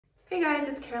Hey guys,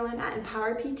 it's Carolyn at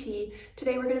Empower PT.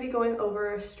 Today we're going to be going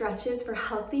over stretches for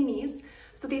healthy knees.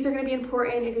 So these are going to be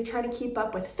important if you're trying to keep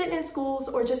up with fitness goals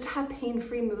or just have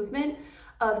pain-free movement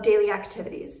of daily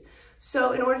activities.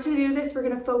 So in order to do this, we're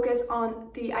going to focus on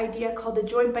the idea called the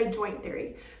joint by joint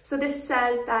theory. So this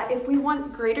says that if we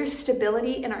want greater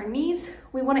stability in our knees,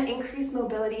 we want to increase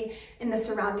mobility in the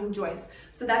surrounding joints.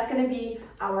 So that's going to be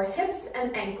our hips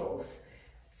and ankles.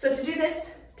 So to do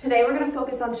this, today we're going to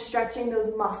focus on stretching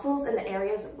those muscles in the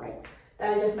areas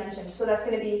that I just mentioned. So that's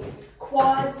going to be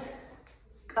quads,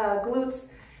 glutes,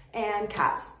 and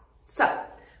calves. So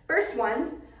first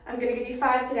one, I'm going to give you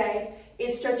 5 today,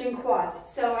 is stretching quads.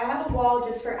 So I have a wall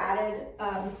just for added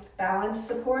balance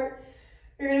support.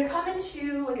 You're going to come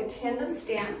into like a tandem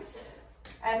stance.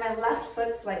 I have my left foot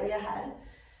slightly ahead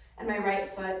and my right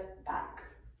foot back.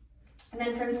 And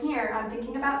then from here, I'm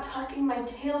thinking about tucking my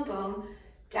tailbone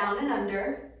down and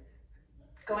under,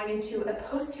 going into a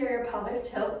posterior pelvic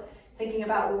tilt, thinking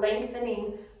about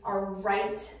lengthening our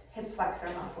right hip flexor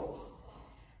muscles.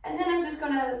 And then I'm just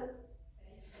gonna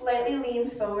slightly lean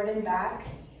forward and back,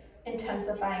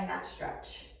 intensifying that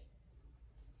stretch.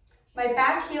 My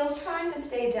back heel's trying to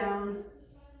stay down.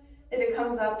 If it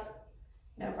comes up,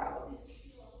 no problem.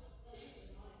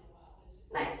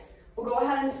 Nice. We'll go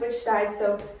ahead and switch sides.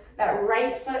 So that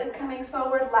right foot is coming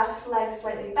forward, left leg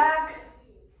slightly back.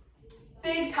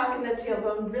 Big tuck in the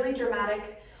tailbone, really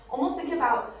dramatic. Almost think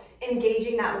about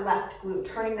engaging that left glute,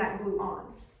 turning that glute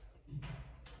on.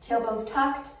 Tailbone's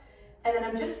tucked, and then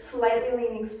I'm just slightly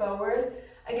leaning forward.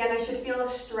 Again, I should feel a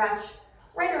stretch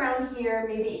right around here,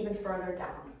 maybe even further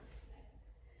down.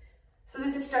 So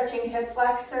this is stretching hip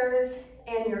flexors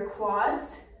and your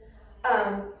quads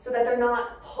so that they're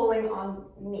not pulling on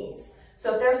knees.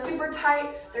 So if they're super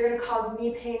tight, they're gonna cause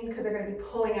knee pain because they're gonna be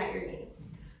pulling at your knee.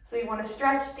 So you wanna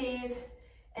stretch these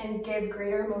and give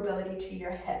greater mobility to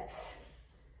your hips.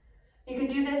 You can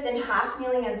do this in half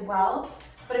kneeling as well,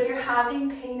 but if you're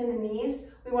having pain in the knees,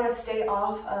 we want to stay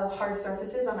off of hard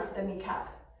surfaces on the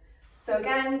kneecap. So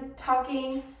again,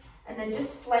 tucking and then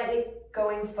just slightly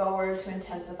going forward to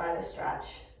intensify the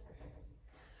stretch.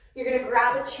 You're going to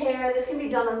grab a chair. This can be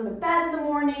done on the bed in the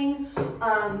morning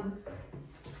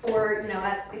or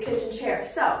at the kitchen chair.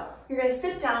 So you're going to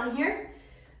sit down here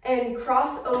and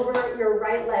cross over your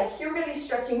right leg. Here we're going to be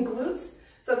stretching glutes,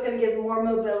 so it's going to give more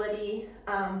mobility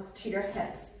to your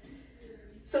hips.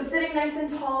 So sitting nice and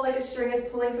tall like a string is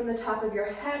pulling from the top of your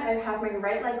head. I have my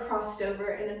right leg crossed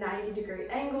over in a 90-degree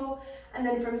angle, and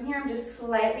then from here I'm just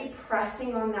slightly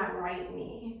pressing on that right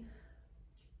knee.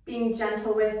 Being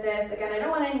gentle with this. Again, I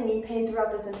don't want any knee pain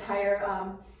throughout this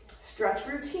entire stretch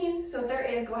routine, so if there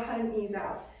is, go ahead and ease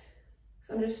out.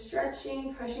 So I'm just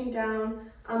stretching, pushing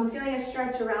down. I'm feeling a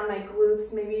stretch around my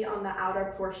glutes, maybe on the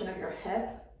outer portion of your hip.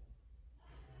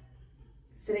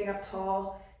 Sitting up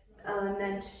tall. And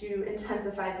then to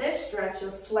intensify this stretch,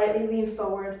 you'll slightly lean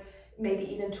forward, maybe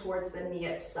even towards the knee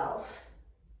itself.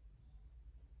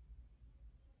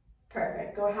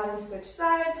 Perfect. Go ahead and switch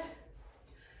sides.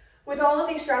 With all of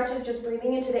these stretches, just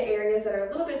breathing into the areas that are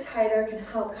a little bit tighter can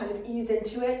help kind of ease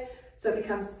into it so it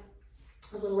becomes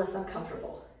a little less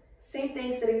uncomfortable. Same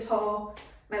thing, sitting tall.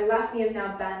 My left knee is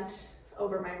now bent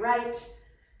over my right,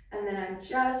 and then I'm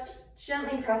just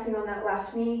gently pressing on that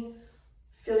left knee,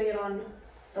 feeling it on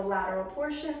the lateral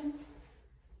portion.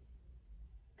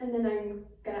 And then I'm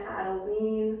gonna add a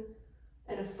lean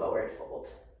and a forward fold.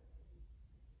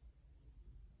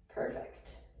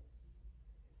 Perfect.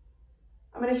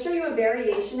 I'm gonna show you a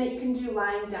variation that you can do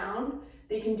lying down,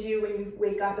 that you can do when you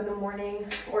wake up in the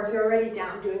morning, or if you're already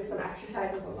down doing some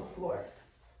exercises on the floor.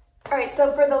 All right,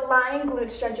 so for the lying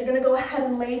glute stretch, you're gonna go ahead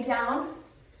and lay down.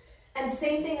 And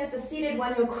same thing as the seated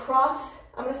one, you'll cross.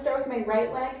 I'm gonna start with my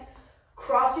right leg.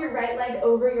 Cross your right leg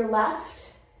over your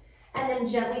left, and then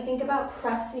gently think about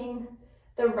pressing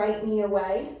the right knee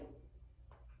away.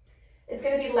 It's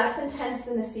gonna be less intense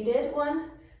than the seated one,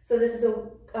 so this is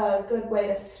a good way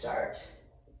to start.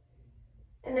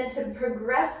 And then to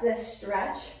progress this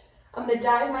stretch, I'm gonna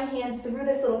dive my hands through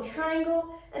this little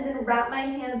triangle and then wrap my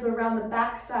hands around the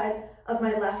back side of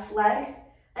my left leg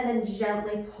and then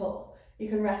gently pull. You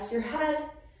can rest your head,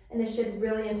 and this should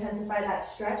really intensify that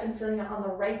stretch. I'm feeling it on the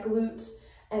right glute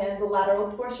and the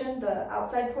lateral portion, the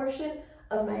outside portion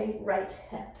of my right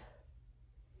hip.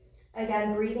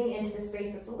 Again, breathing into the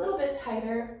space that's a little bit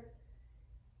tighter.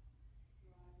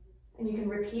 And you can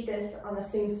repeat this on the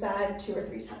same side 2 or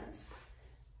 3 times.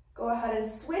 Go ahead and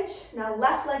switch. Now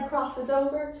left leg crosses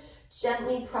over,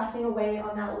 gently pressing away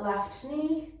on that left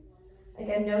knee.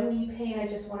 Again, no knee pain. I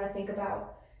just want to think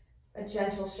about a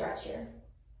gentle stretch here.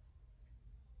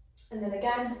 And then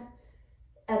again,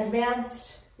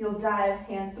 advanced You'll dive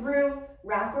hand through,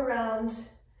 wrap around,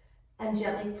 and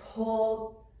gently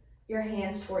pull your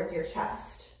hands towards your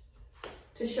chest.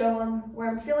 To show them where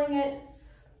I'm feeling it,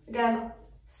 again,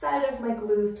 side of my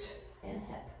glute and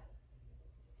hip.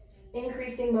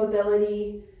 Increasing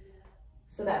mobility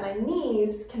so that my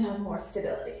knees can have more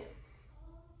stability.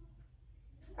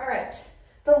 All right,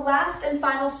 the last and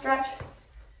final stretch,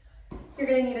 you're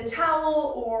gonna need a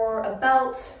towel or a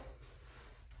belt.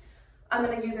 I'm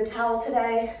gonna use a towel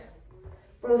today.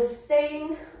 We're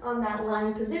staying on that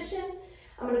lying position.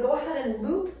 I'm gonna go ahead and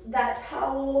loop that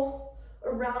towel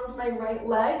around my right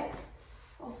leg.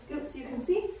 I'll scoot so you can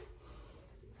see.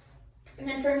 And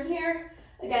then from here,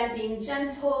 again, being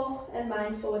gentle and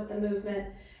mindful with the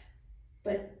movement,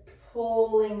 but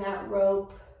pulling that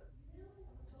rope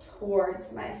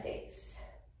towards my face.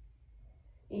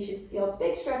 You should feel a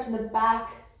big stretch in the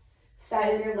back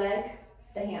side of your leg,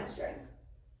 the hamstring.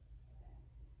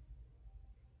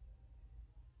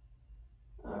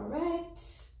 All right.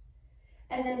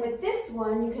 And then with this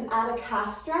one, you can add a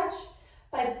calf stretch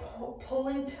by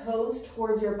pulling toes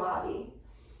towards your body.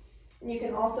 And you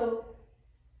can also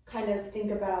kind of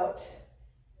think about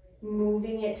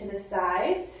moving it to the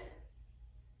sides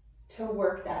to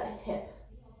work that hip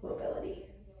mobility.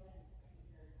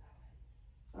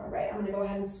 All right, I'm gonna go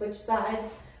ahead and switch sides.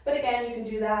 But again, you can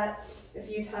do that a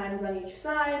few times on each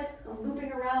side. I'm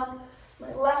looping around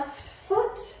my left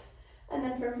foot. And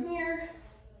then from here,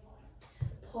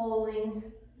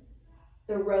 pulling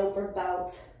the rope or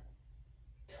belt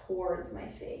towards my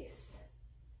face.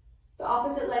 The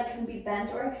opposite leg can be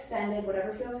bent or extended,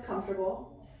 whatever feels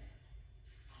comfortable.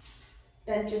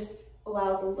 Bent just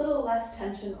allows a little less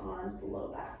tension on the low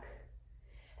back.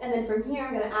 And then from here,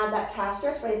 I'm gonna add that calf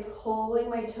stretch by pulling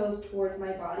my toes towards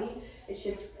my body. It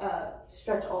should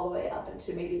stretch all the way up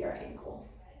into maybe your ankle.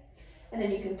 And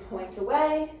then you can point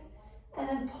away and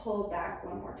then pull back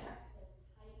one more time.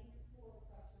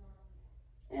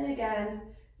 And again,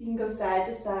 you can go side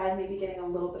to side, maybe getting a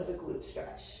little bit of a glute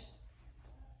stretch.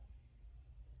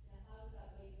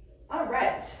 All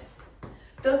right,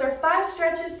 those are 5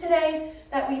 stretches today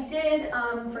that we did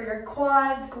for your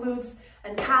quads, glutes,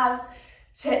 and calves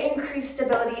to increase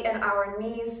stability in our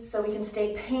knees so we can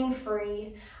stay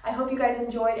pain-free. I hope you guys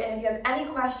enjoyed, and if you have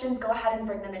any questions, go ahead and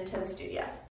bring them into the studio.